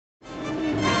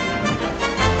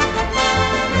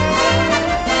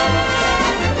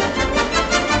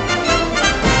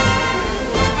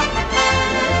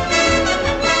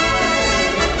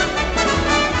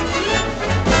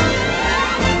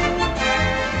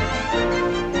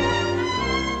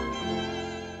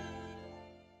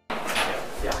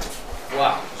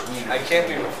can't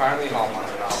believe we're finally home on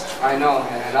it now. I know,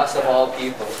 man. Us of all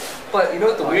people. But you know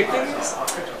what the weird thing is?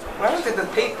 When I looked at the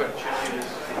paper,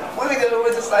 when are we gonna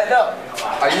win this night up?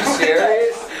 Are you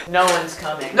serious? No one's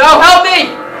coming. No, help me!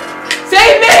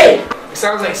 Save me! It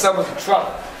sounds like someone's in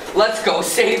trouble. Let's go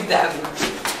save them.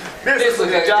 This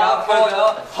is a job for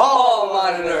the hall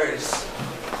monitors.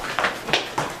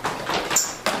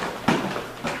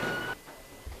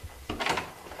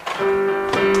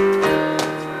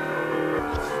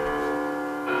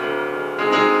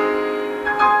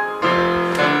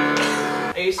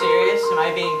 Are you serious? Am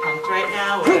I being punked right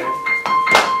now, or?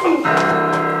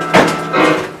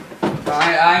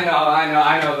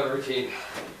 I know the routine.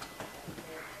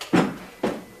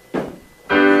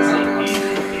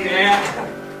 Yeah.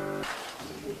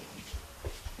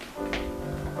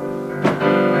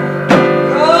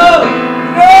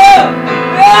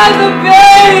 The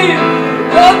babe!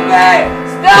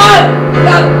 Stop!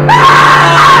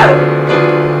 Ah!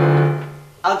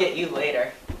 I'll get you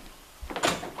later.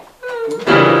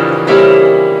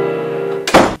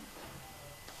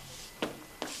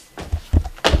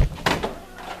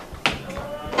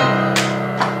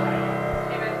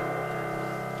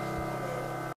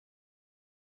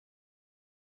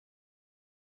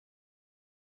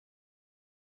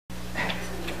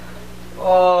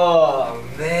 Oh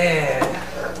man.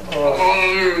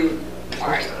 Oh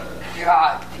my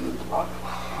God, dude.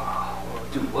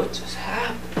 Dude, what just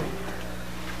happened?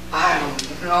 I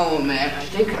don't know, man. I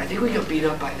think we got beat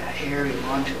up by that hairy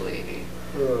lunch lady.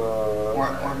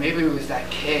 Or maybe it was that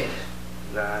kid.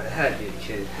 Nah, it had to be a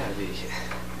kid. It had to be a kid.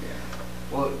 Yeah.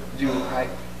 Well, dude,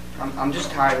 I'm just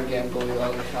tired of getting bullied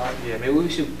all the time. Yeah, maybe we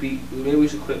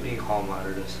should quit being hall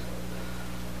monitors.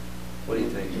 What do you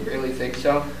think? You really think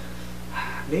so?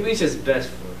 Maybe it's just best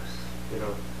for us, you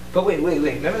know. But wait.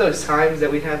 Remember those times that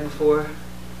we had before?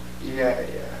 Yeah.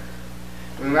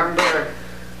 Remember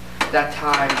that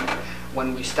time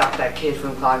when we stopped that kid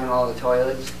from clogging all the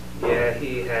toilets? Yeah,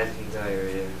 he had some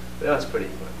diarrhea. That was pretty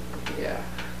fun. Yeah.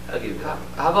 I'll give you that.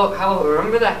 How about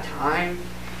remember that time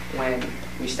when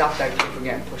we stopped that kid from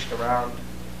getting pushed around?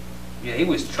 Yeah, he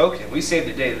was choking. We saved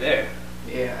the day there.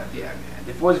 Yeah, man.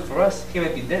 If it wasn't for us, he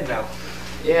might be dead now.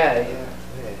 Yeah.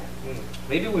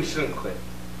 Maybe we shouldn't quit.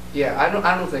 Yeah, I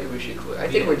don't think we should quit. I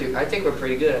think we're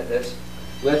pretty good at this.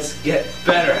 Let's get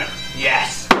better.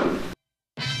 Yes.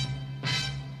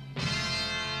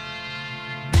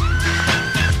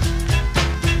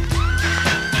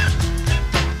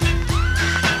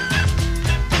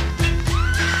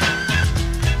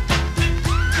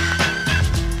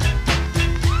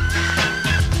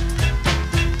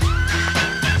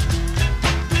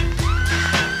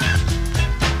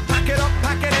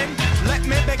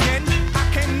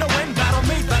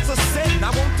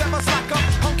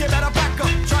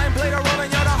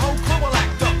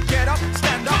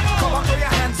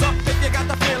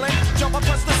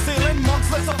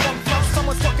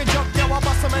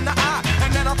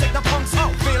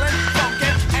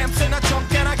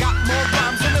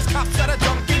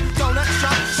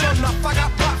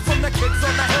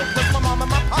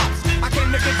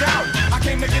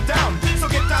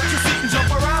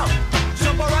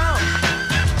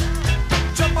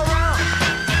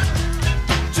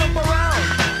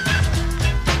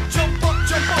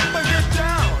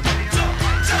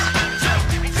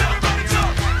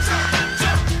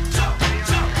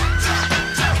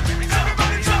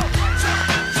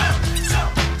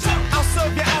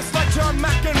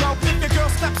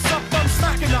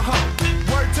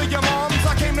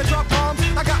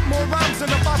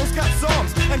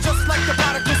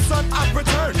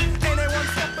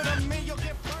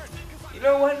 You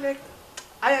know what, Nick?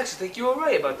 I actually think you were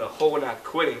right about the whole not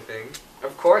quitting thing.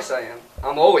 Of course I am.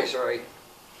 I'm always right.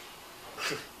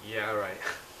 Yeah, right.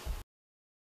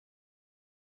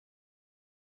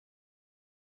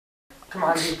 Come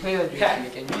on, dude, play with me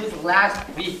again. You just last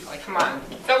week. Like, come on.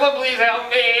 Someone please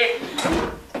help me!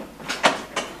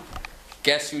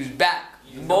 Guess who's back,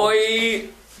 boy?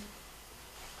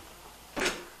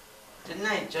 Didn't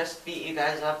I just beat you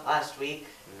guys up last week?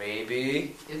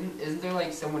 Maybe. Isn't there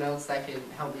like someone else that can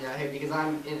help me out here? Because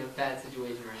I'm in a bad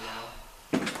situation right now.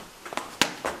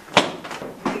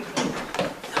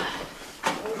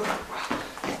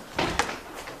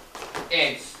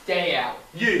 And stay out.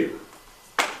 Yeah.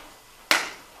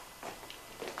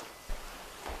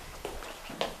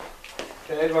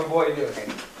 How's my boy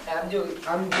doing? I'm good,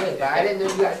 but I didn't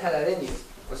know you guys had that in you.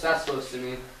 What's that supposed to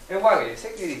mean? Hey, Wiley,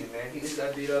 take it easy, man. He just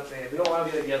got beat up, man. We don't want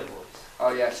to be like the other boys.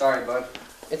 Oh yeah, sorry, bud.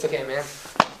 It's okay, man.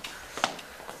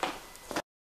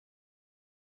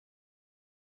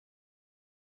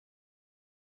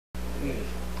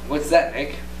 What's that,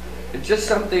 Nick? It's just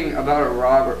something about a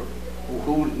robber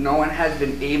who no one has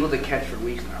been able to catch for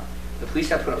weeks now. The police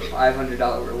have put a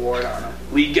 $500 reward on him.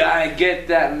 We gotta get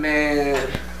that man.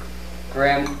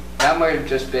 Graham, that might have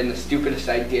just been the stupidest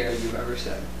idea you've ever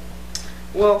said.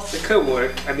 Well, it could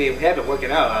work. I mean, we have been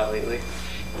working out a lot lately.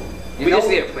 You We know- just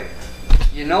need a plan.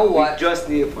 You know what? We just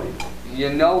need a plan. You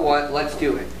know what? Let's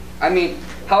do it. I mean,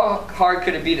 how hard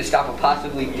could it be to stop a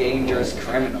possibly dangerous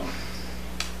criminal?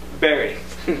 Barry.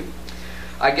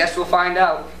 I guess we'll find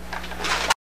out.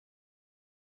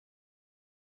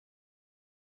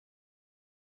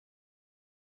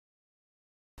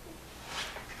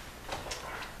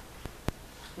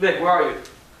 Nick, where are you?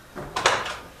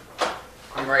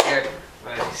 I'm right here.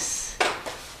 Nice.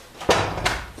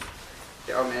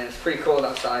 Oh man, it's pretty cold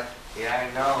outside. Yeah,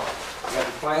 I know. You got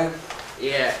the plan?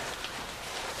 Yeah.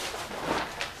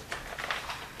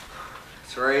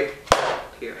 It's right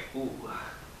here. Ooh.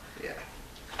 Yeah.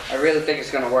 I really think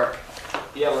it's gonna work.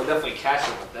 Yeah, we'll definitely catch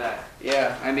him with that.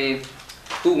 Yeah, I mean,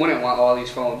 who wouldn't want all these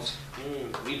phones?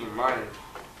 Leave him mine.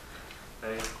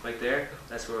 Right there?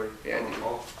 That's where. Yeah, dude.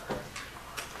 Oh.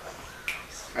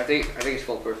 I think it's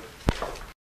foolproof.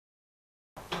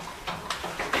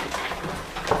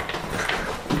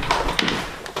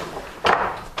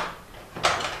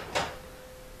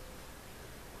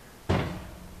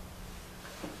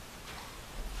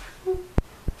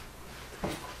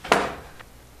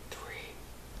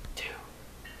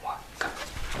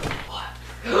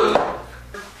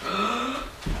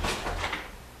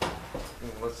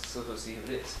 Let's see who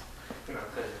it is. No,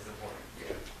 because it's important.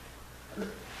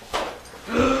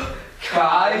 Yeah.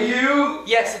 Caillou?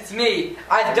 Yes, it's me.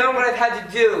 I've done what I've had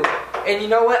to do. And you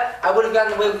know what? I would have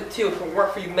gotten away with it too if it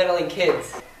weren't for you meddling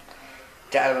kids.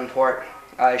 Davenport,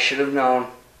 I should have known.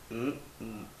 Nick,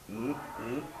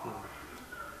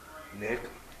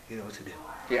 you know what to do.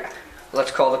 Yeah,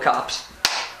 let's call the cops.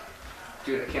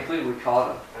 Dude, I can't believe we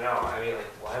called them. I know. I mean, like,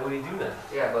 why would he do that?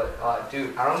 Yeah, but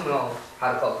dude, I don't know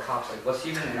how to call the cops. Like, what's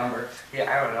even the number?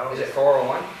 Yeah, I don't know. Is it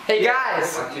 401? Hey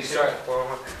guys! You start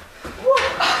 401.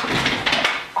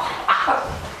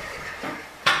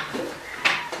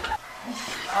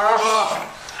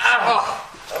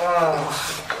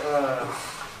 Oh.